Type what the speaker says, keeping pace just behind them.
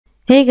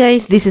Hey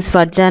guys, this is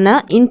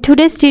Farjana. In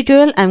today's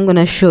tutorial, I'm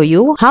gonna show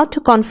you how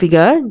to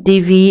configure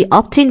Divi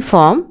opt-in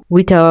form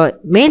with our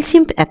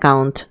MailChimp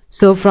account.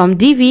 So from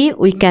Divi,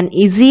 we can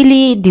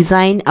easily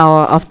design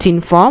our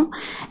opt-in form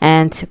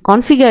and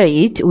configure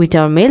it with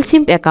our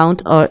MailChimp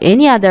account or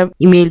any other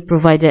email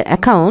provider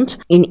account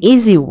in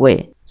easy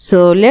way.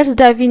 So let's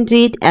dive into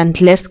it and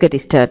let's get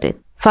started.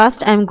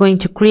 First, I'm going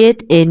to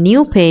create a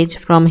new page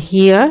from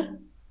here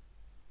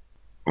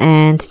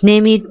and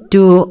name it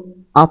to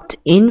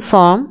opt-in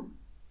form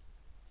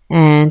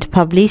and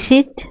publish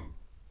it.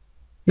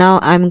 Now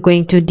I'm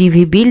going to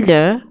Divi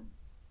builder,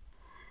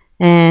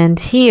 and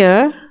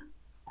here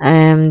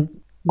I'm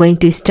going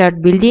to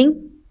start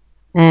building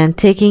and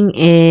taking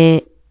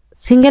a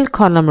single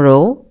column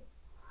row,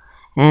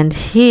 and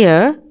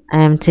here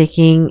I am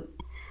taking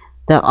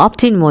the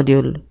opt-in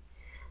module.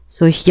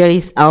 So here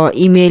is our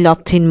email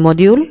opt-in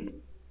module.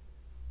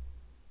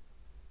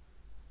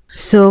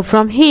 So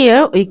from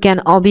here we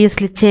can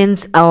obviously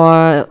change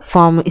our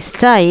form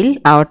style,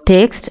 our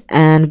text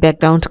and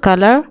background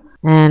color,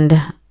 and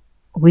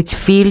which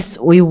fields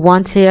we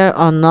want here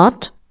or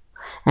not,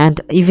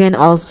 and even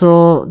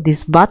also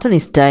this button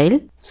style.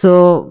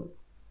 So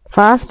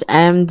first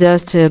I am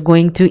just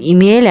going to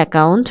email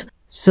account.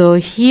 So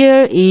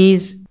here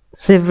is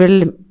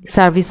several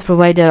service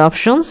provider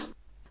options,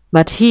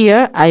 but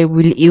here I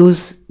will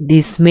use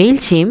this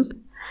MailChimp.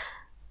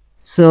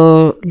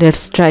 So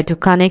let's try to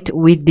connect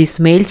with this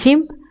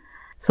MailChimp.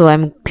 So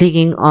I'm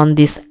clicking on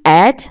this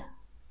add,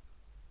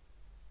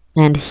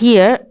 and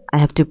here I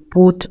have to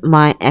put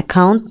my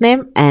account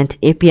name and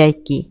API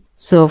key.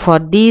 So for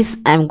this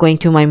I'm going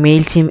to my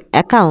MailChimp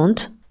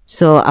account.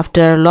 So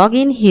after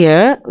login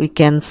here, we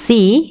can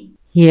see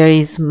here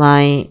is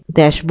my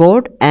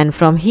dashboard, and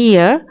from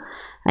here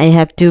I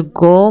have to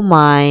go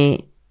my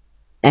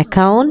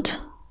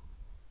account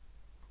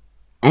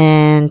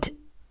and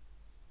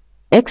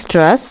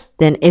extras,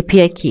 then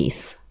API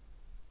keys.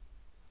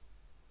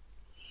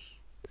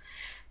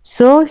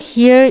 So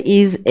here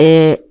is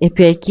a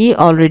API key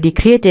already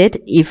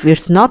created. If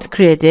it's not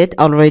created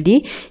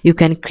already, you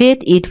can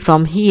create it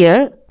from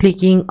here,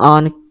 clicking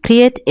on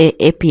create a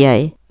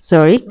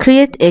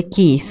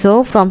key.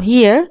 So from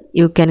here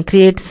you can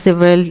create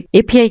several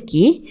API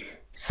key.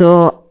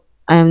 So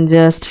I'm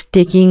just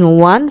taking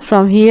one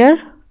from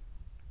here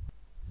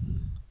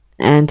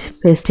and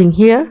pasting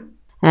here.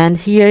 And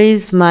here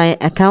is my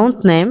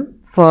account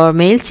name for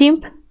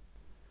MailChimp.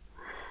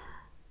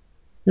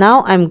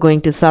 Now I'm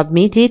going to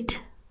submit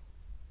it.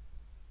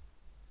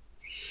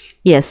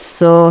 Yes,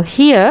 so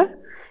here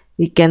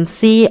we can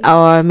see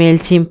our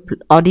MailChimp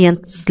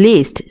audience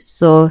list.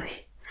 So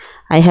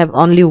I have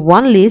only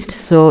one list,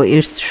 so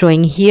it's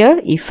showing here.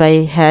 If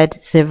I had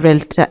several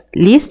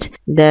lists,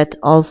 that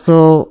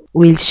also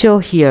will show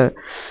here.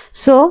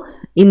 So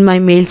in my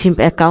MailChimp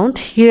account,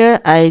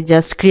 here I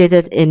just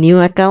created a new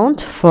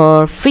account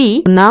for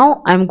free.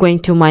 Now I'm going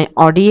to my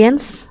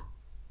audience,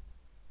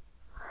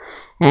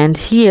 and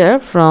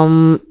here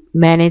from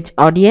manage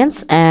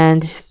audience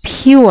and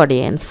view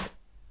audience.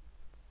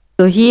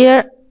 So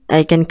here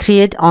I can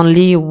create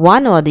only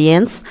one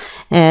audience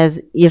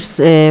as it's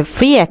a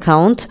free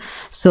account.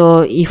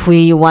 So if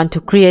we want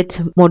to create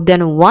more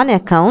than one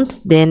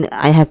account, then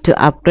I have to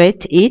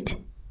upgrade it.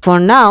 For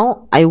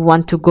now I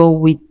want to go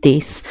with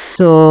this.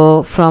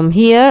 So from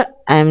here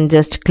I'm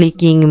just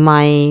clicking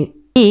my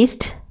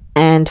list,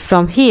 and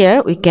from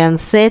here we can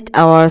set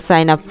our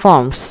sign up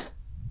forms.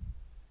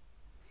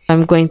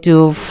 I'm going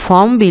to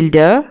form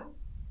builder.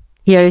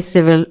 Here is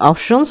several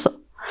options,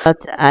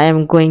 but I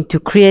am going to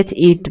create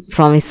it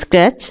from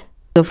scratch.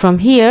 So from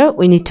here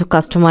we need to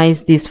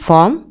customize this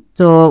form,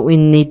 so we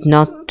need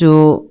not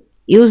to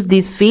use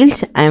this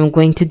field. I'm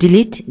going to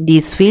delete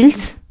these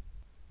fields.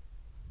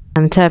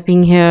 I'm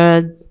tapping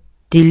here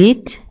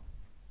delete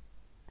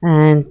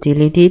and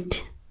delete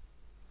it.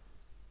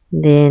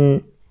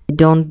 Then I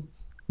don't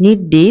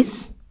need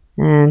this,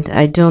 and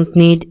I don't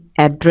need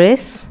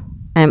address.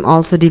 I'm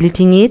also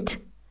deleting it,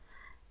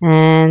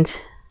 and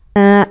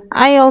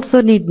I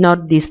also need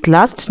not this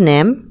last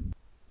name.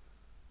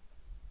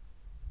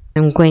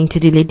 I'm going to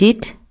delete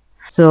it.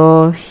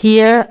 So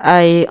here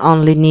I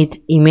only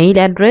need email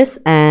address,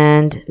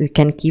 and we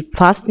can keep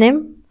first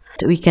name.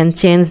 We can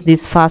change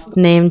this first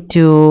name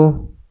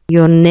to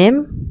your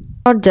name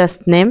or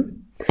just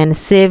name and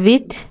save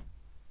it.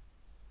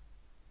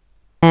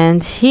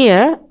 And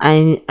here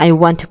I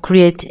want to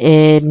create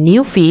a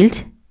new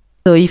field.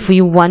 So if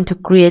we want to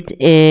create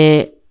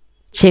a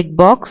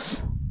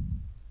checkbox,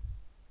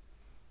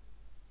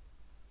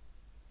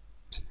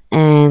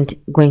 and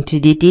going to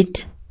edit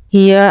it.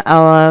 Here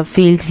our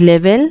field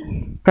label,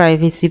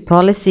 privacy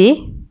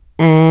policy,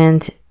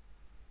 and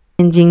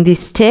changing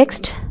this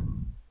text,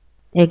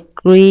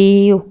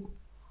 agree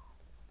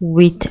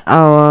with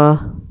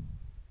our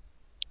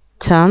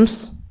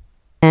terms,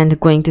 and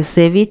going to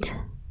save it.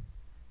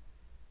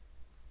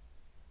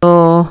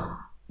 So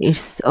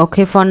it's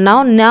okay for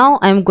now. Now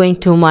I'm going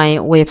to my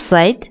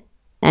website,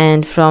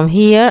 and from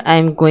here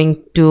I'm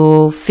going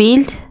to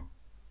field.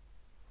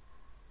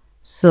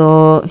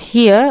 So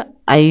here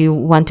I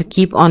want to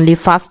keep only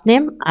first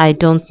name. I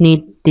don't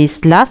need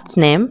this last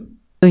name.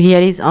 So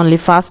here is only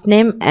first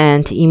name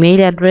and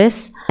email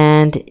address.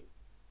 And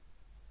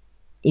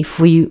if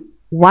we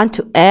want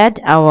to add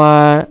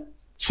our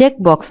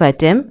checkbox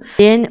item,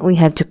 then we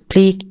have to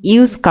click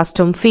use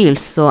custom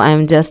fields. So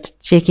I'm just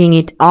checking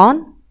it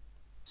on.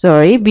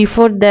 Sorry,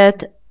 before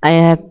that I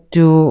have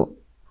to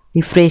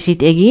refresh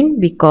it again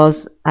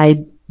because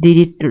I did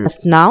it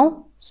just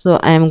now. So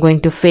I am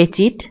going to fetch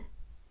it.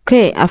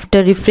 Okay,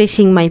 after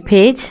refreshing my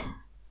page,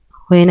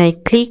 when I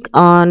click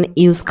on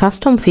use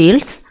custom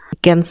fields, you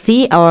can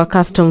see our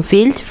custom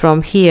field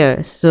from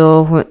here.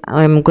 So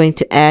I'm going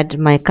to add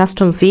my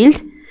custom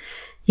field.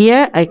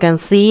 Here I can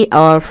see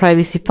our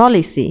privacy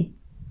policy.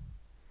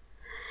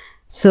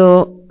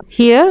 So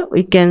here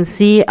we can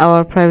see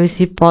our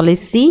privacy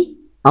policy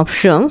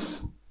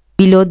options.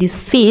 Below this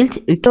field,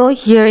 so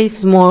here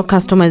is more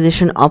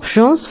customization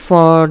options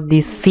for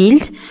this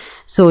field.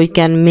 So we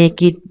can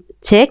make it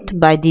checked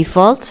by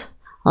default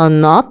or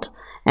not.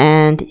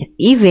 And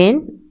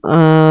even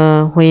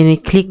when we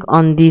click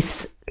on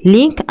this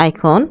link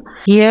icon,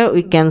 here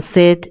we can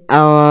set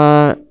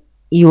our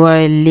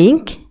URL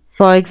link.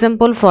 For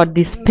example, for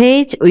this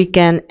page, we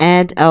can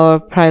add our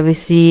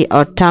privacy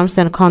or terms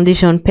and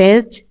condition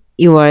page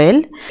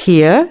URL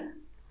here.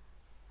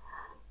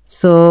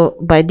 So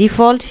by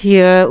default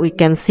here we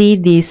can see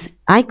these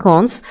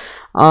icons,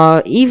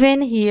 or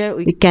even here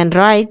we can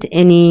write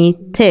any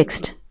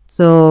text.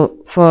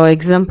 So for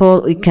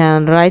example, we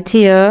can write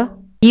here,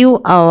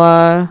 view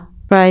our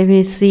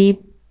privacy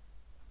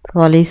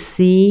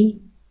policy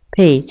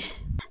page.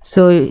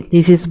 So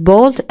this is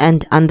bold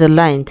and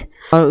underlined.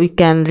 Or we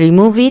can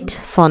remove it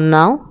for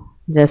now,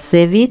 just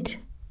save it.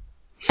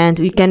 And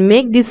we can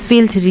make this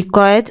field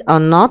required or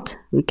not.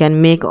 We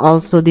can make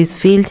also this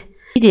field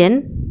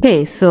hidden.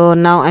 Okay, so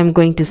now I'm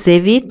going to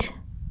save it.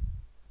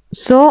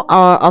 So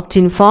our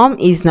opt-in form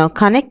is now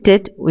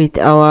connected with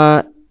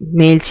our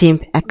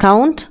MailChimp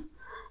account,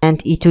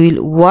 and it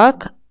will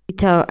work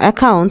with our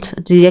account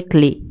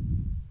directly.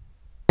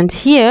 And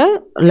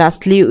here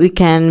lastly we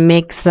can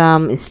make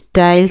some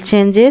style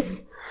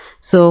changes.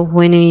 So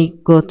when we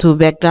go to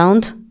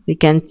background, we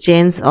can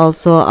change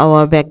also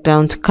our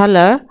background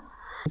color.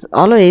 As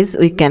always,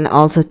 we can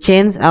also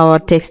change our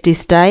text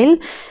style,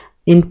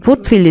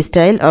 input field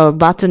style or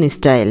button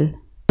style.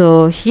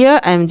 So here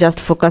I'm just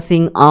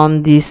focusing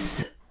on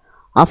this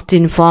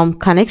opt-in form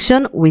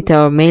connection with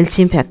our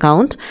MailChimp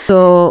account.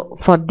 So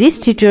for this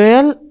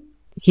tutorial,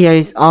 here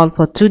is all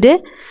for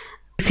today.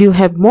 If you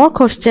have more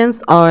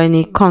questions or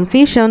any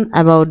confusion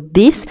about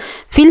this,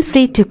 feel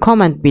free to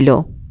comment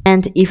below.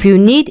 And if you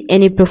need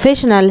any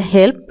professional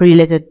help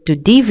related to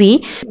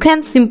Divi, you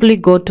can simply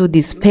go to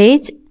this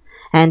page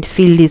and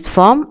fill this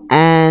form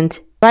and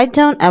write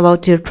down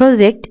about your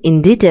project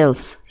in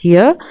details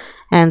here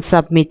and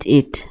submit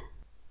it.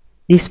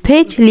 This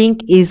page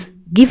link is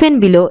given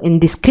below in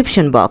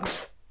description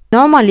box.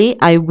 Normally,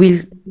 I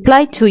will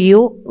reply to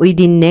you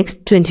within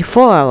next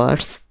 24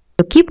 hours.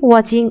 So keep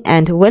watching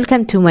and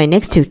welcome to my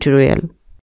next tutorial.